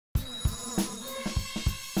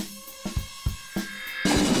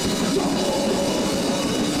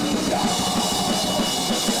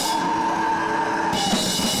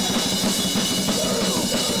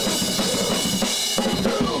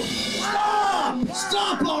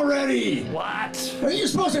Stop already! What? Are you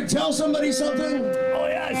supposed to tell somebody something? Oh,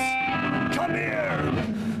 yes. Come here.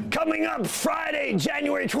 Coming up Friday,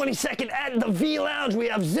 January 22nd at the V Lounge, we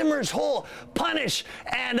have Zimmer's Hole, Punish,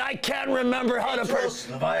 and I can't remember how to pronounce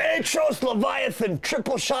Atrous, Leviathan,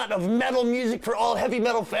 triple shot of metal music for all heavy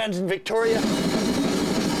metal fans in Victoria.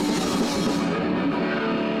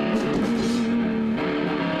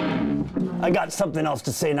 I got something else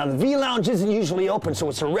to say. Now, the V Lounge isn't usually open, so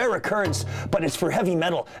it's a rare occurrence, but it's for heavy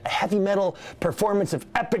metal. A heavy metal performance of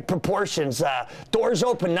epic proportions. Doors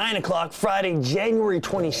open 9 o'clock, Friday, January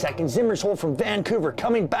 22nd. Zimmer's Hole from Vancouver,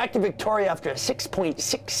 coming back to Victoria after a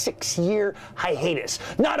 6.66-year hiatus.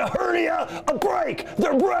 Not a hernia, a break.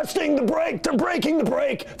 They're breasting the break. They're breaking the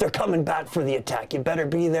break. They're coming back for the attack. You better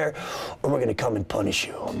be there, or we're going to come and punish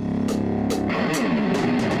you.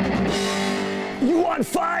 You want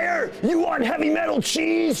fire? You want heavy metal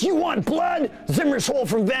cheese? You want blood? Zimmer's Hole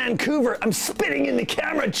from Vancouver. I'm spitting in the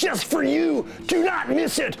camera just for you. Do not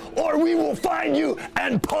miss it, or we will find you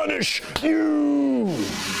and punish you.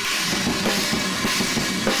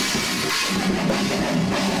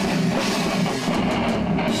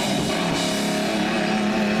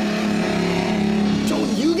 So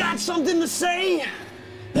you got something to say?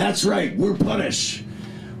 That's right, we're Punish.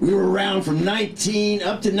 We were around from up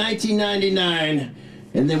to 1999,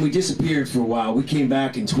 and then we disappeared for a while. We came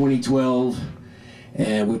back in 2012,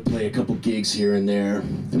 and we play a couple gigs here and there,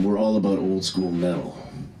 and we're all about old school metal.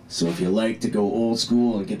 So if you like to go old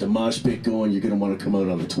school and get the mosh pit going, you're going to want to come out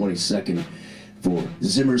on the 22nd for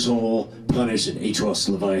Zimmer's Hole, Punish, and Atrous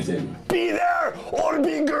Leviathan. Be there or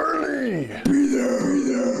be girly. Be there, be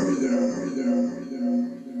there, be there, be there, be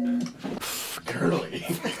there. Girly.